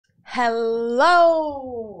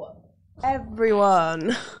Hello,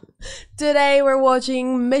 everyone. Today we're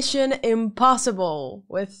watching Mission Impossible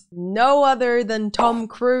with no other than Tom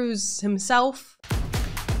Cruise himself.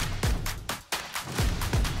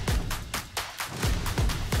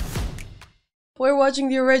 We're watching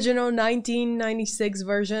the original 1996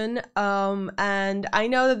 version, and I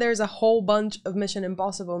know that there's a whole bunch of Mission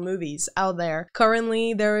Impossible movies out there.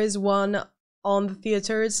 Currently, there is one on the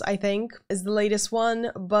theaters, I think, is the latest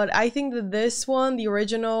one, but I think that this one, the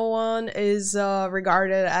original one, is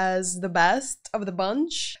regarded as the best of the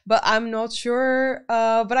bunch, but I'm not sure,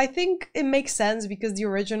 but I think it makes sense because the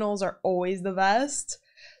originals are always the best.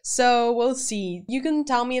 So we'll see. You can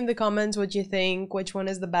tell me in the comments what you think, which one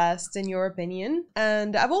is the best in your opinion.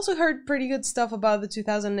 And I've also heard pretty good stuff about the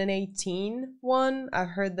 2018 one. I've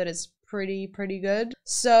heard that it's pretty good.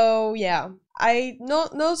 So yeah, I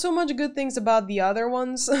don't know so much good things about the other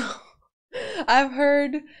ones I've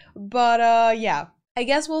heard, but yeah, I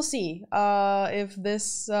guess we'll see if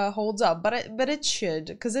this holds up, but it should,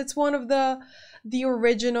 because it's one of the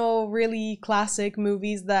original really classic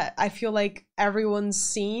movies that I feel like everyone's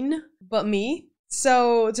seen but me.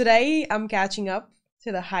 So today I'm catching up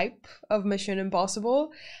to the hype of Mission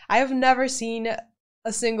Impossible. I have never seen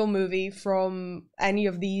a single movie from any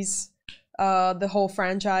of these, the whole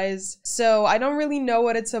franchise, so I don't really know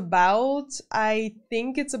what it's about. I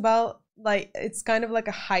think it's about, like, it's kind of like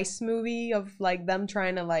a heist movie of like them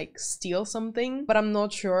trying to like steal something, but I'm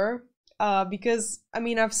not sure, because I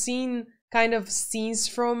mean, I've seen kind of scenes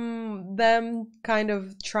from them kind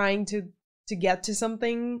of trying to get to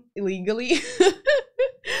something illegally.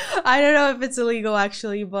 I don't know if it's illegal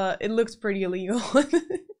actually, but it looks pretty illegal.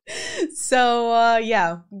 So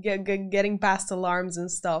yeah, getting past alarms and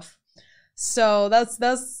stuff. So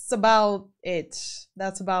that's about it.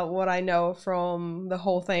 That's about what I know from the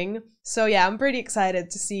whole thing. So yeah, I'm pretty excited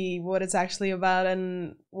to see what it's actually about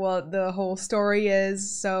and what the whole story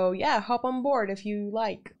is. So yeah, hop on board if you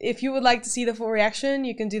like. If you would like to see the full reaction,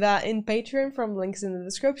 you can do that in Patreon from links in the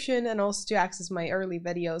description, and also to access my early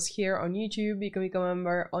videos here on YouTube, you can become a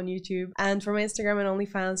member on YouTube. And from Instagram and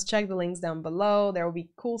OnlyFans, check the links down below. There will be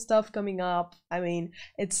cool stuff coming up. I mean,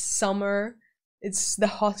 it's summer. It's the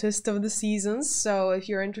hottest of the seasons, so if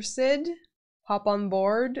you're interested, hop on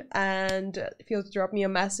board and feel free to drop me a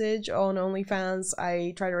message on OnlyFans.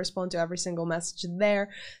 I try to respond to every single message there,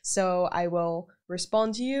 so I will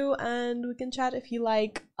respond to you and we can chat if you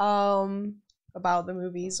like, about the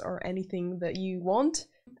movies or anything that you want.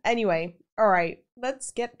 Anyway, alright, let's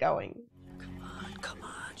get going. Come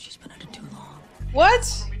on, she's been at it too long.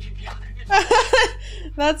 What?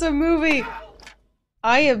 That's a movie.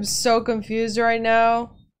 I am so confused right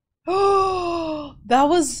now. Oh, that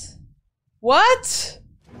was... What?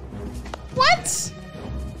 What?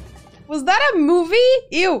 Was that a movie?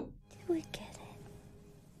 Ew. We get it.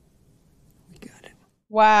 We got it.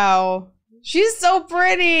 Wow. She's so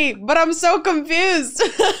pretty, but I'm so confused.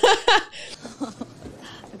 I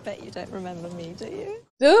bet you don't remember me, do you?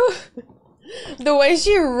 Dude, the way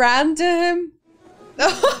she ran to him.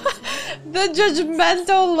 The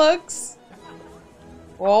judgmental looks.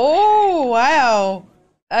 Oh, wow.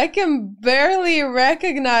 I can barely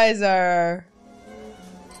recognize her.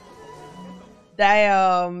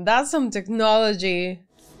 Damn, that's some technology.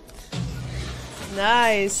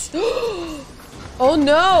 Nice. Oh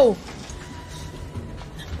no!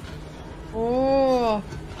 Oh,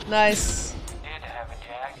 nice.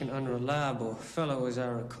 An unreliable fellow, as I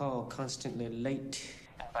recall, constantly late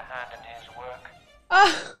and behind in his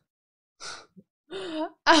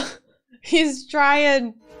work. He's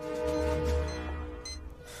trying.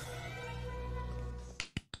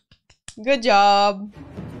 Good job.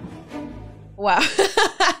 Wow.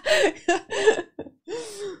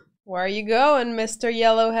 Where are you going, Mr.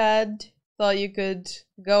 Yellowhead? Thought you could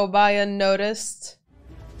go by unnoticed.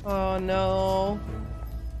 Oh no.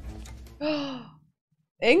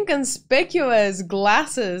 Inconspicuous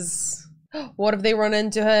glasses. What if they run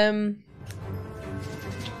into him?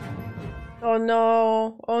 Oh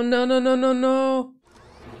no. Oh no, no, no, no, no.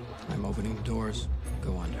 I'm opening the doors.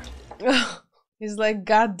 Go under. He's like,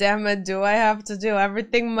 God damn it, do I have to do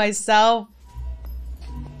everything myself?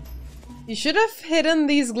 You should have hidden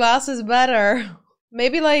these glasses better.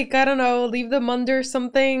 Maybe, like, I don't know, leave them under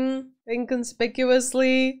something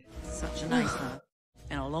inconspicuously. Such a nice one.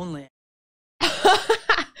 And a lonely.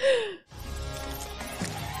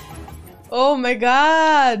 Oh my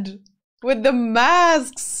god! With the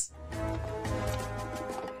masks!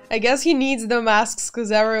 I guess he needs the masks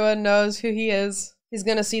because everyone knows who he is. He's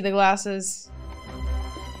gonna see the glasses.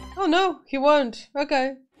 Oh no, he won't.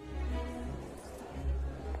 Okay.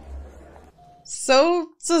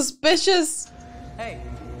 So suspicious. Hey.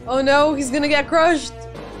 Oh no, he's gonna get crushed.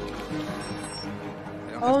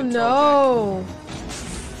 Oh no.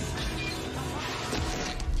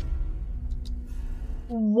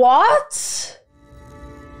 What?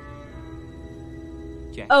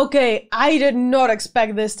 Jack. Okay, I did not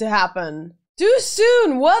expect this to happen. Too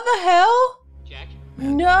soon, what the hell? Jack.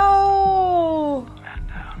 No!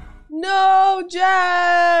 No,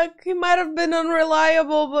 Jack! He might have been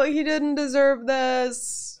unreliable, but he didn't deserve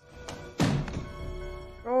this.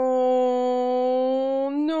 Oh,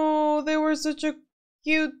 no, they were such a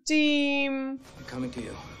cute team. I'm coming to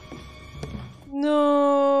you.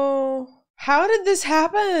 No. How did this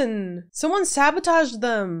happen? Someone sabotaged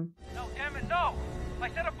them. No, damn it, no! I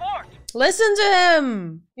said abort! Listen to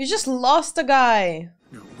him! You just lost a guy.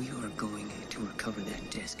 No, we are going to recover that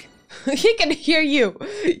disc. He can hear you.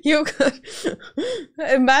 You could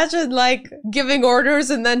imagine like giving orders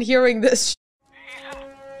and then hearing this.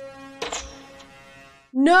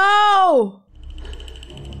 No!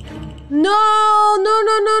 No! No!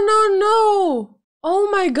 No! No! No! No! Oh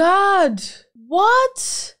my God!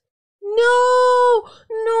 What? No!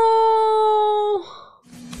 No!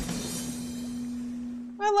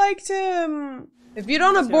 I liked him. If you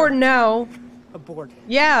don't abort now, Abort.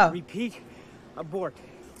 yeah. Repeat. Abort.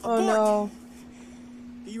 Oh no.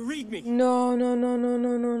 Do you read me? No, no, no, no,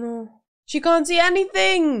 no, no, no. She can't see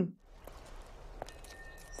anything!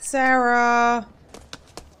 Sarah.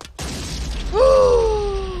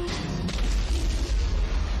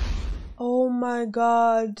 Oh my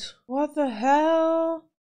God. What the hell?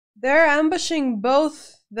 They're ambushing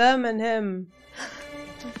both them and him.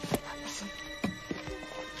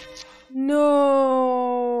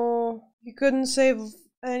 No. He couldn't save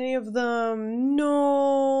any of them.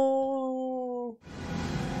 No.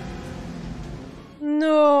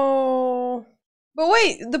 No. But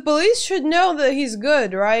wait, the police should know that he's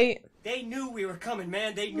good, right? They knew we were coming,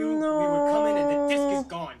 man. They knew we were coming and the disc is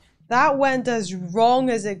gone. That went as wrong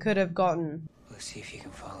as it could have gotten. Let's see if you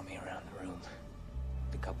can follow me around the room.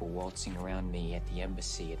 The couple waltzing around me at the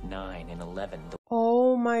embassy at 9 and 11.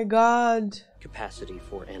 Oh my God. Capacity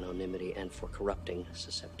for anonymity and for corrupting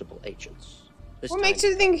susceptible agents. This What time, makes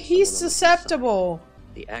you think he's someone on the susceptible?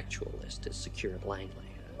 inside. The actual list is secure at Langley.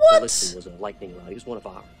 What? The listing was a lightning rod. He was one of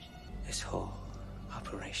ours. This whole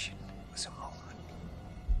operation was a mole.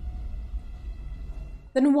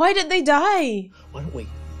 Then why did they die? Why don't we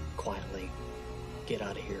quietly get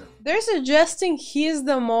out of here? They're suggesting he's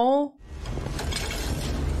the mole.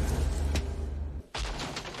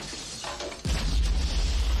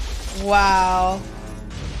 Wow.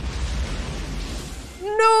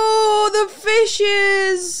 No, the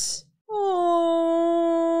fishes!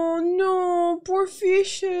 Oh, no, poor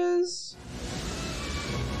fishes.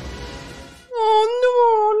 Oh,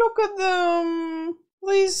 no, look at them.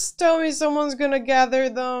 Please tell me someone's gonna gather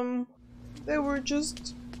them. They were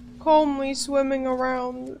just calmly swimming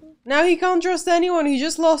around. Now he can't trust anyone. He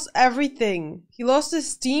just lost everything. He lost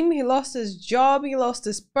his team, he lost his job, he lost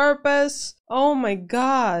his purpose. Oh my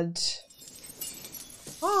God.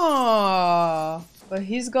 Ah, but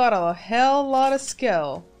he's got a hell lot of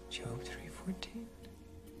skill. Job 3:14.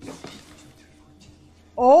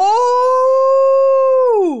 Oh!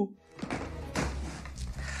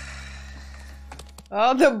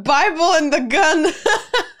 Oh, the Bible and the gun.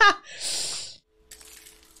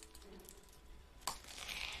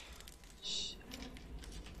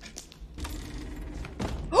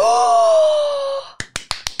 Oh!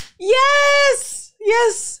 Yes!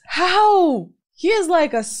 Yes! How? He is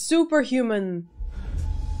like a superhuman.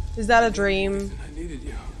 Is that a dream? I needed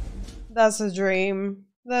you. That's a dream.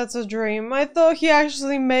 That's a dream. I thought he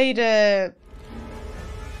actually made it.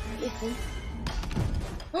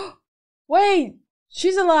 Wait!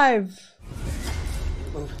 She's alive!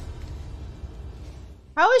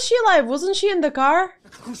 How is she alive? Wasn't she in the car?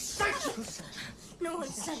 Who sent you? No one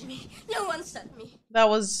sent me. No one sent me. That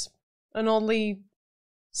was an oddly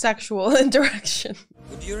sexual interaction.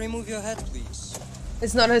 Would you remove your hat, please?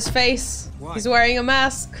 It's not his face. Why? He's wearing a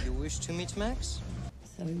mask. You wish to meet Max?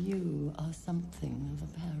 So you are something of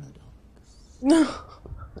a paradox. No.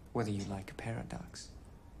 Whether you like a paradox.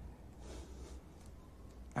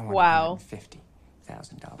 I want Wow.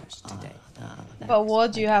 $150,000 today. But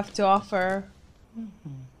what do you have to offer?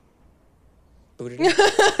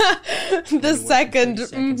 The second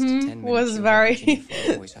was very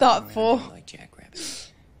thoughtful.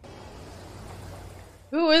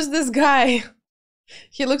 Who is this guy?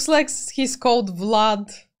 He looks like he's called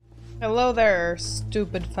Vlad. Hello there,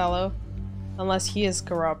 stupid fellow. Unless he is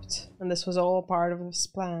corrupt, and this was all part of his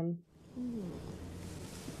plan.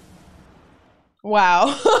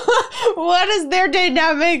 Wow. What is their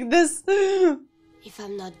dynamic? This. If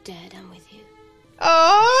I'm not dead, I'm with you.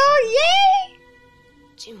 Oh, yay!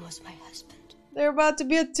 Jim was my husband. They're about to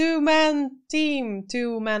be a two-man team.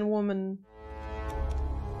 Two-man woman.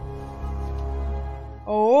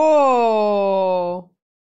 Oh.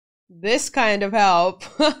 This kind of help.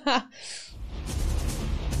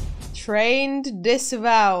 Trained,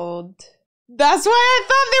 disavowed. That's why I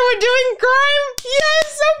thought they were doing crime!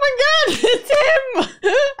 Yes! Oh my god! It's him!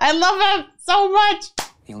 I love him so much!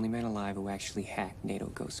 The only man alive who actually hacked NATO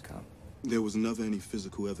GhostCom. There was never any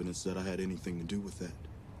physical evidence that I had anything to do with that.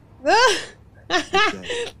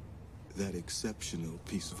 that exceptional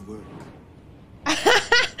piece of work.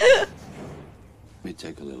 May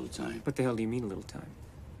take a little time. What the hell do you mean a little time?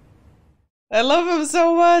 I love him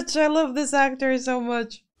so much. I love this actor so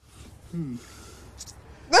much.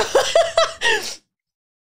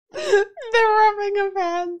 They're rubbing of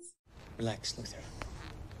hands. Relax, Luther.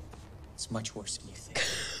 It's much worse than you think.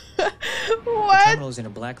 What? The terminal is in a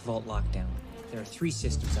black vault lockdown. There are 3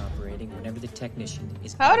 systems operating whenever the technician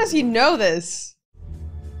is... How does he know this?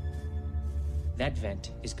 That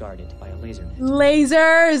vent is guarded by a laser net.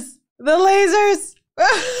 Lasers! The lasers!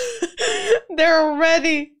 They're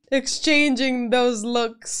already exchanging those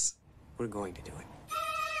looks. We're going to do it.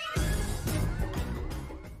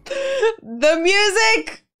 The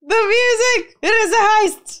music! The music! It is a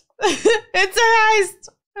heist! It's a heist!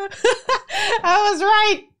 I was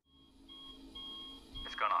right!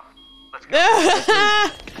 It's gone off. Let's go.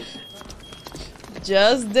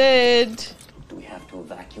 Just did. Do we have to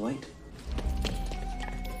evacuate?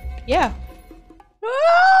 Yeah.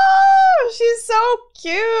 Oh, she's so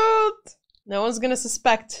cute! No one's gonna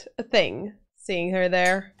suspect a thing seeing her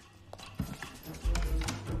there.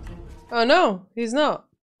 Oh no, he's not.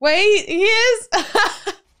 Wait, he is?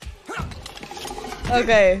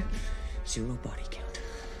 Okay. 0 body count.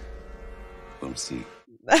 We'll see.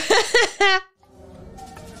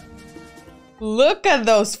 Look at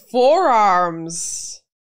those forearms.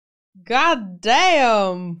 God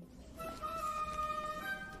damn.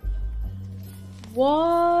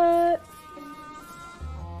 What?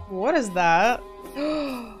 What is that?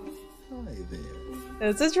 Hi there.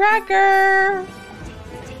 It's a tracker.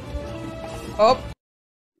 Oh.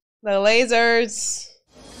 The lasers.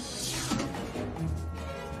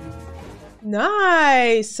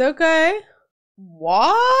 Nice. Okay.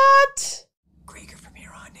 What? Krieger from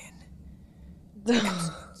here on in.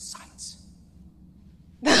 Silence.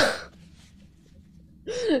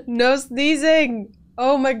 No sneezing.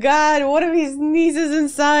 Oh my god. What if he sneezes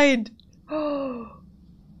inside?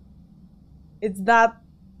 It's that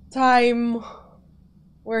time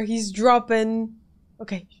where he's dropping.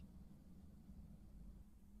 Okay.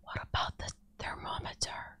 What about the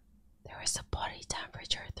thermometer? There is a body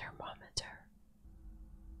temperature thermometer.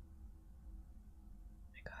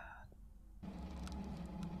 Oh my god.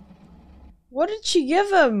 What did she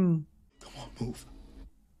give him? Come on, move.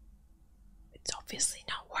 It's obviously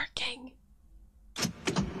not working.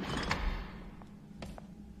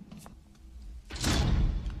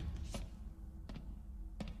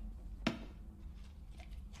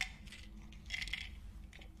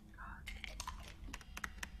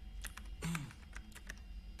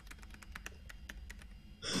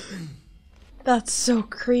 That's so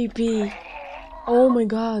creepy. Oh my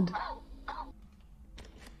god.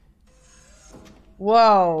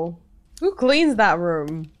 Whoa. Who cleans that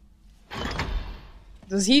room?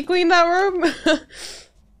 Does he clean that room?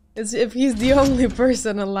 As if he's the only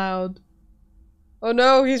person allowed. Oh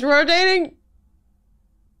no, he's rotating!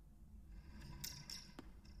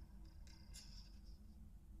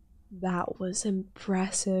 That was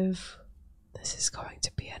impressive. This is going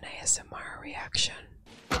to be an ASMR reaction.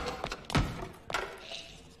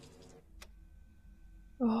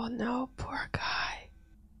 Oh no, poor guy.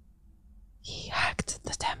 He hacked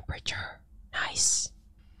the temperature. Nice.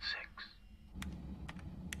 6.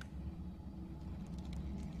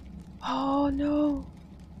 Oh no.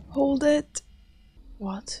 Hold it.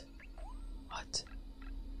 What? What?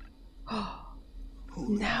 Oh.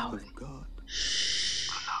 Now. God. Shh.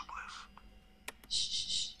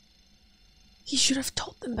 Shh. He should have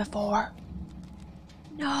told them before.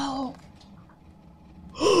 No.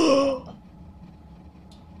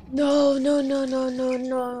 No, no, no, no, no,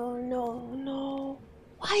 no, no, no.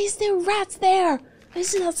 Why is there rats there?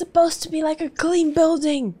 This is not supposed to be like a clean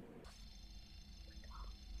building.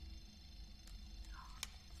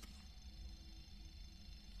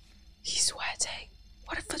 He's sweating.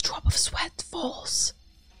 What if a drop of sweat falls?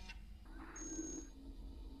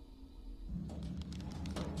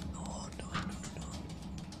 No, no, no, no.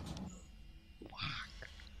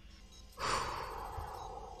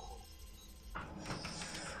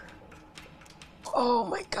 Oh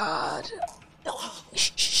my god.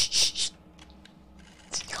 Shh, shh, shh, shh.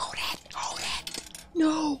 Hold it, hold it.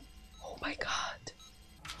 No. Oh my god.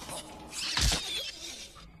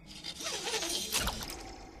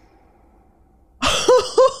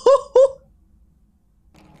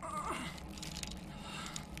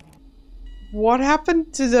 What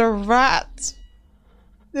happened to the rat?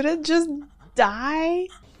 Did it just die?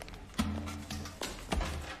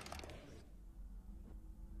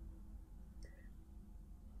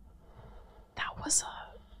 That was a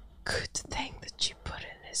good thing that you put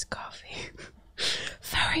in his coffee.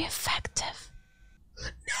 Very effective.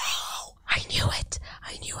 No! I knew it!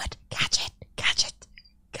 I knew it! Catch it! Catch it!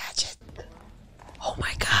 Catch it! Oh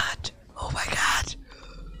my god! Oh my god!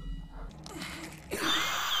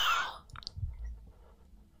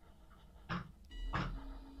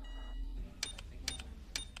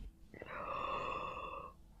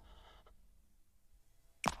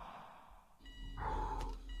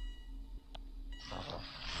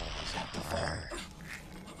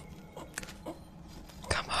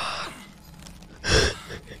 Come on.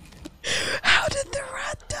 How did the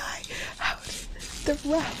rat die? How did the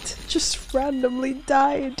rat just randomly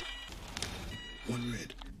died? One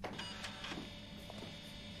red.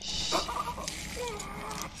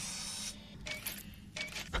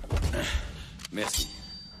 Merci.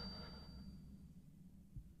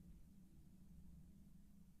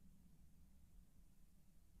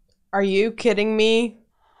 Are you kidding me?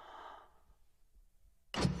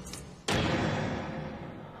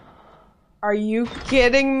 Are you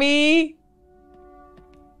kidding me?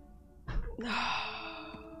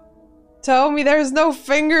 Tell me there's no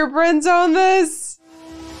fingerprints on this?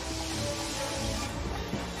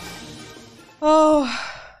 Oh,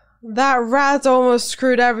 that rat almost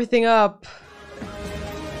screwed everything up.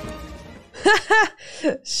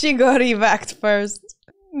 She got evac'd first.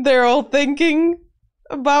 They're all thinking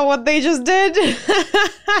about what they just did.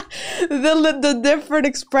 the different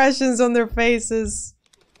expressions on their faces.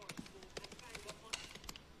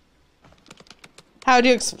 How do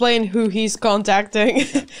you explain who he's contacting?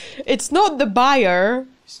 It's not the buyer.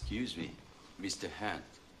 Excuse me, Mr. Hunt.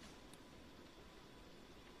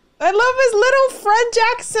 I love his little French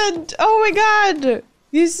accent. Oh my god.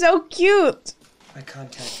 He's so cute. My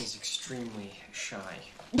contact is extremely shy.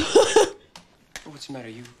 What's the matter?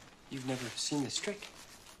 You've never seen this trick?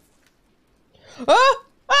 Oh!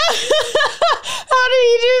 How do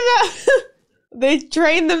you do that? They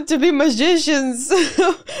train them to be magicians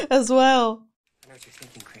as well. I know what you're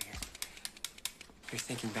thinking, Krieger. You're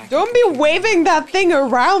thinking back. Don't be waving that thing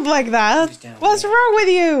around like that. What's wrong with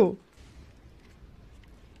you?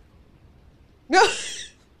 No.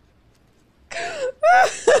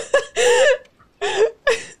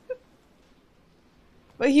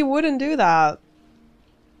 But he wouldn't do that.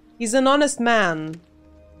 He's an honest man.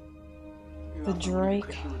 The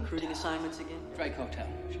Drake. Recruiting assignments again? Drake Hotel,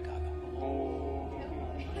 Chicago.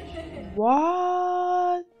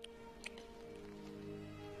 What?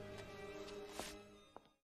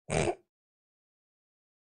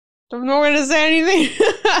 I'm not gonna say anything.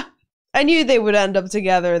 I knew they would end up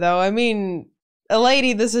together, though. I mean, a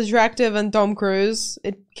lady this attractive and Tom Cruise,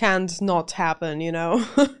 it can't not happen, you know?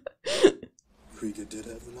 Krieger did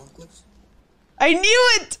have an necklace? I knew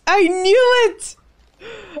it! I knew it!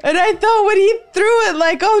 And I thought when he threw it,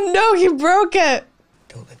 like, oh no, he broke it!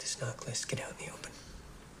 Don't let this necklace get out in the open.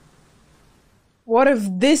 What if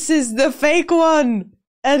this is the fake one?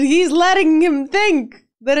 And he's letting him think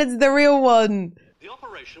that it's the real one? The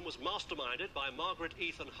operation was masterminded by Margaret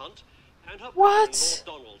Ethan Hunt and her What?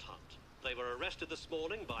 partner, Lord Donald Hunt. They were arrested this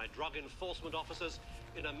morning by drug enforcement officers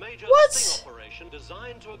in a major What? sting operation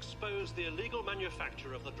designed to expose the illegal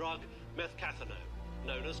manufacture of the drug methcathinone,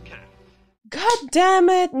 known as CAP. God damn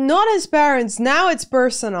it, not his parents. Now it's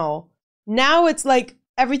personal. Now it's like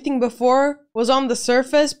everything before was on the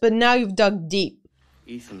surface, but now you've dug deep.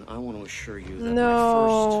 Ethan, I want to assure you that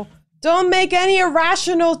No. Don't make any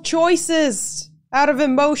irrational choices out of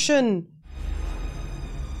emotion.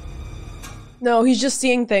 No, he's just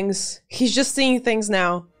seeing things. He's just seeing things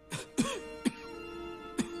now.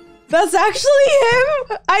 That's actually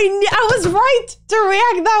him? I was right to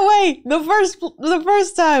react that way the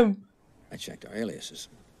first time. I checked our aliases.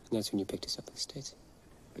 That's when you picked us up in the States.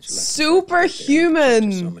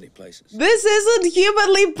 Superhuman. So many places. This isn't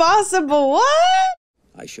humanly possible. What?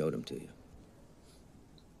 I showed them to you.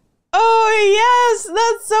 Oh yes,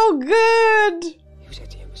 that's so good. He was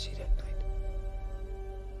at the embassy that night.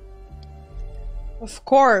 Of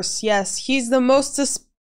course, yes. He's the most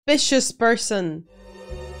suspicious person.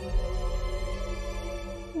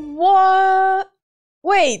 What?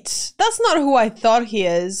 Wait, that's not who I thought he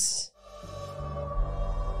is.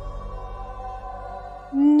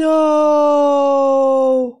 No!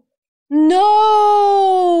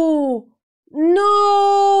 No!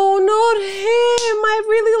 No! Not him! I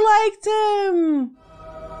really liked him!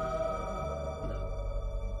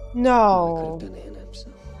 No.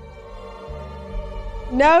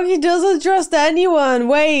 Now he doesn't trust anyone.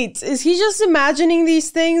 Wait, is he just imagining these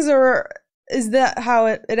things, or is that how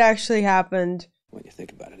it actually happened? When you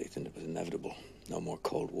think about it, Ethan, it was inevitable. No more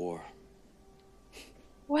Cold War.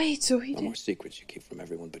 Wait, so he No more secrets you keep from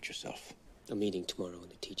everyone but yourself. A meeting tomorrow in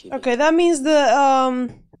the TGV. Okay, that means the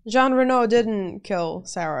Jean Reno didn't kill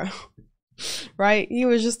Sarah. Right? He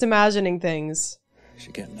was just imagining things.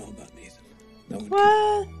 She can't know about me, Ethan. No one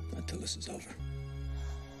What? can. Not till this is over.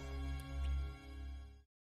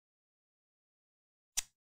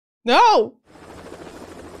 No!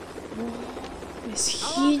 Is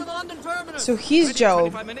he? So he's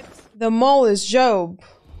Job. The mole is Job.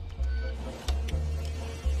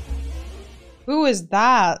 Who is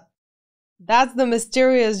that? That's the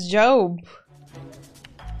mysterious Job.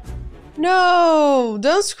 No!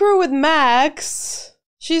 Don't screw with Max.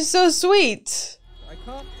 She's so sweet. I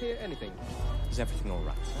can't hear anything. Is everything all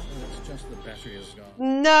right, sir? It's just the battery is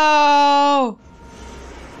gone. No!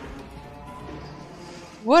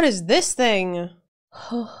 What is this thing?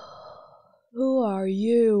 Who are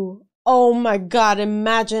you? Oh my god,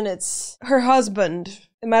 imagine it's her husband.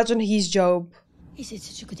 Imagine he's Job. Is it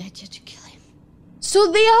such a good idea to kill him?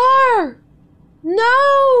 So they are!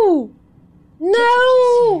 No!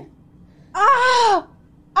 No! Ah!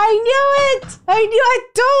 I knew it! I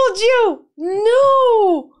told you!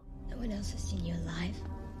 No! No one else has seen you alive.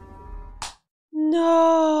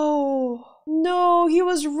 No! No, he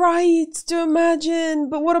was right to imagine.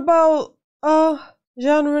 But what about,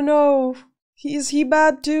 Jean Reno? Is he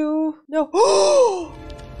bad too? No.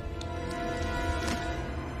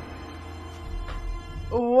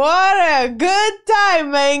 What a good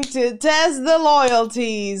timing to test the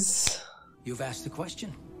loyalties. You've asked the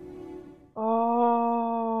question.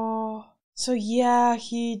 Oh. So yeah,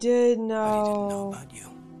 he did know. But he didn't know about you.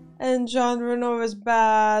 And Jean Reno is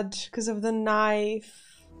bad because of the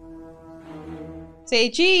knife. Say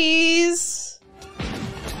cheese!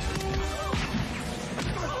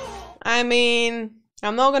 I mean,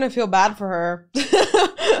 I'm not gonna feel bad for her.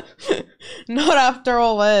 Not after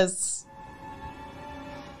all this.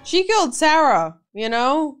 She killed Sarah, you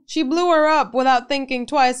know? She blew her up without thinking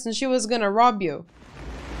twice and she was gonna rob you.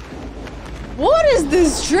 What is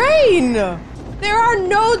this train? There are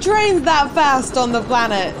no trains that fast on the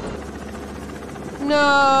planet.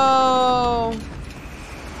 No.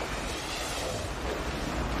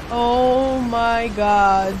 Oh my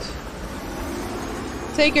god.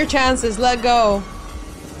 Take your chances, let go.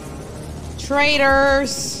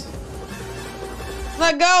 Traitors.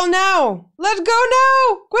 Let go now. Let go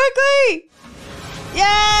now. Quickly.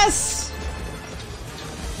 Yes.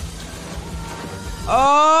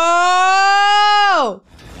 Oh.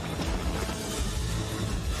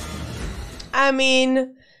 I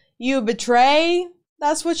mean, you betray,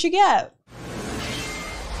 that's what you get.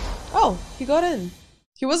 Oh, he got in.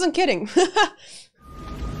 He wasn't kidding.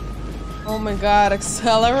 Oh my god,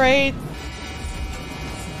 accelerate.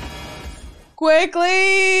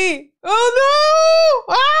 Quickly! Oh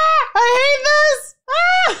no! Ah! I hate this!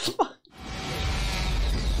 Ah!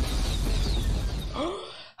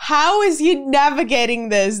 How is he navigating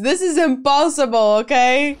this? This is impossible,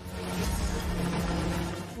 okay?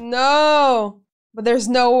 No! But there's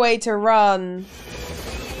no way to run.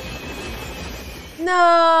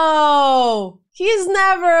 No! He's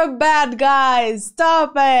never a bad guy.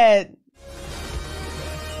 Stop it.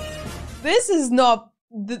 This is not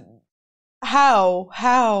the...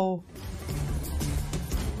 How?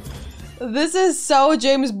 This is so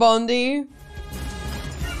James Bondy.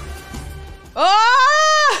 Oh!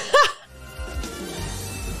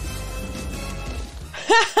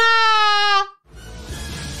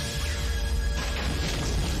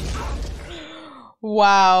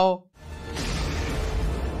 Wow.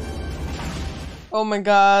 Oh my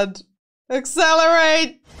god.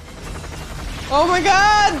 Accelerate! Oh my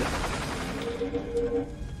god!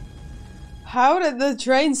 How did the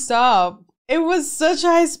train stop? It was such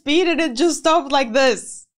high speed and it just stopped like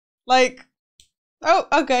this. Like, oh,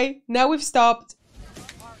 okay. Now we've stopped.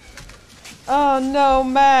 Oh no,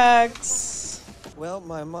 Max. Well,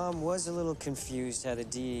 my mom was a little confused how the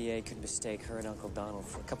DEA could mistake her and Uncle Donald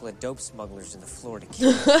for a couple of dope smugglers in the Florida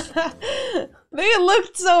Keys. They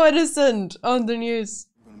looked so innocent on the news.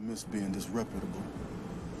 I'm gonna miss being disreputable.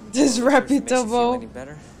 Disreputable. Any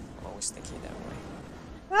better? I'm always thinking that way.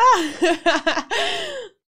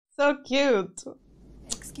 So cute.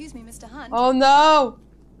 Excuse me, Mr. Hunt. Oh no!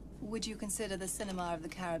 Would you consider the cinema of the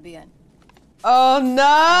Caribbean? Oh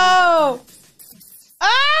no!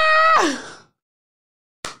 Ah!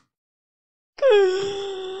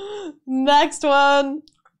 Next one.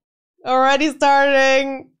 Already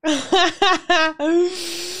starting.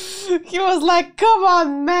 He was like, come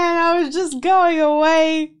on, man, I was just going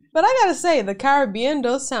away. But I gotta say, the Caribbean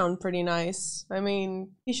does sound pretty nice. I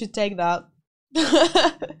mean, you should take that.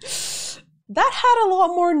 That had a lot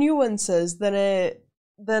more nuances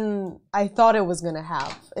than I thought it was gonna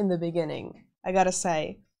have in the beginning, I gotta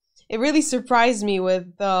say. It really surprised me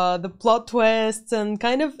with the plot twists, and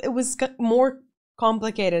kind of, it was more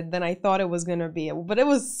complicated than I thought it was gonna be, but it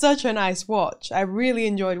was such a nice watch. I really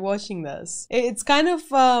enjoyed watching this. It's kind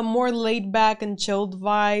of more laid back and chilled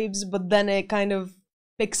vibes, but then it kind of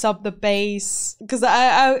picks up the pace, because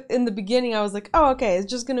I in the beginning I was like, oh okay,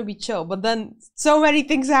 it's just gonna be chill, but then so many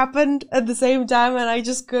things happened at the same time and I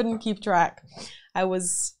just couldn't keep track. I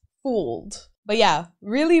was fooled. But yeah,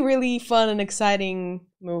 really, really fun and exciting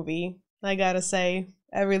movie, I gotta say.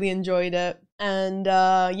 I really enjoyed it. And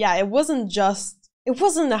yeah, it wasn't a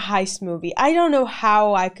heist movie. I don't know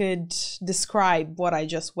how I could describe what I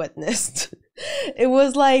just witnessed. It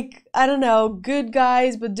was like, I don't know, good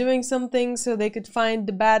guys but doing something so they could find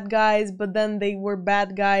the bad guys, but then they were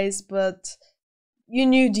bad guys, but you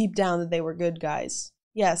knew deep down that they were good guys.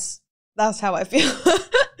 Yes, that's how I feel.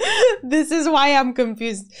 This is why I'm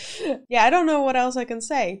confused. Yeah, I don't know what else I can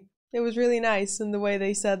say. It was really nice, and the way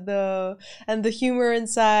they said the humor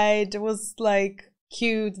inside was like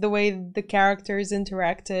cute, the way the characters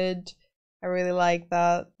interacted. I really liked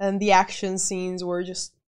that. And the action scenes were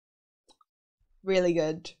just really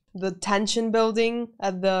good. The tension building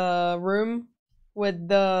at the room with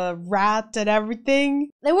the rat and everything.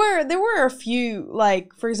 There were a few,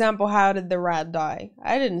 like, for example, how did the rat die?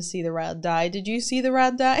 I didn't see the rat die. Did you see the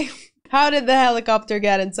rat die? How did the helicopter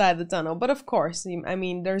get inside the tunnel? But of course, I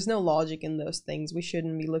mean, there's no logic in those things. We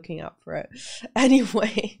shouldn't be looking out for it.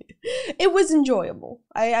 Anyway, it was enjoyable.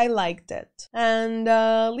 I liked it. And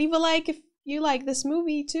leave a like if you like this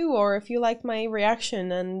movie too, or if you liked my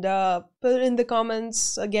reaction, and put in the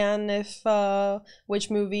comments again if which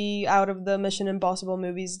movie out of the Mission Impossible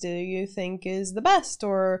movies do you think is the best,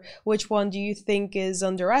 or which one do you think is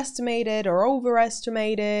underestimated or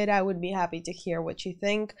overestimated. I would be happy to hear what you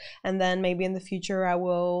think, and then maybe in the future I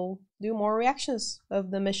will do more reactions of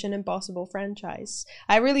the Mission Impossible franchise.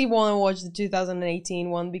 I really want to watch the 2018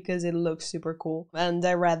 one because it looks super cool, and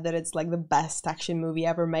I read that it's like the best action movie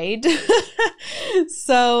ever made.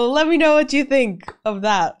 So let me know what you think of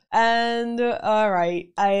that. And alright,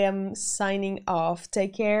 I am signing off.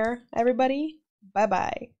 Take care, everybody. Bye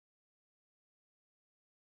bye.